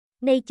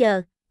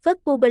Nature,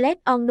 First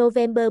published on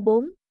November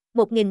 4,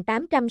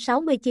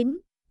 1869,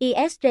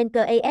 is ranked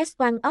as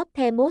one of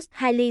the most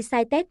highly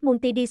cited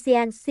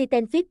multidisciplinary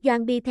scientific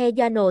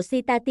journal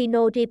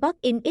Citatino Report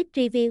in its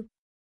review.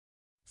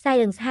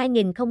 Science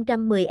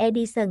 2010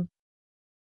 edition.